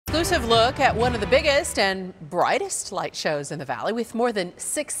Exclusive look at one of the biggest and brightest light shows in the valley with more than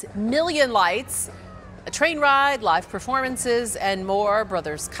 6 million lights, a train ride, live performances, and more.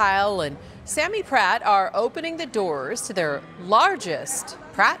 Brothers Kyle and Sammy Pratt are opening the doors to their largest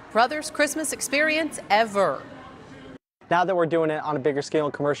Pratt Brothers Christmas experience ever. Now that we're doing it on a bigger scale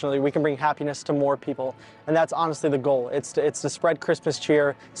and commercially, we can bring happiness to more people. And that's honestly the goal. It's to spread Christmas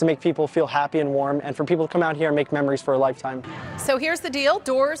cheer, to make people feel happy and warm, and for people to come out here and make memories for a lifetime. So here's the deal.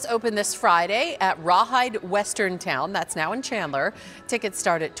 Doors open this Friday at Rawhide Western Town. That's now in Chandler. Tickets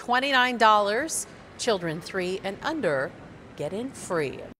start at $29. Children 3 and under get in free.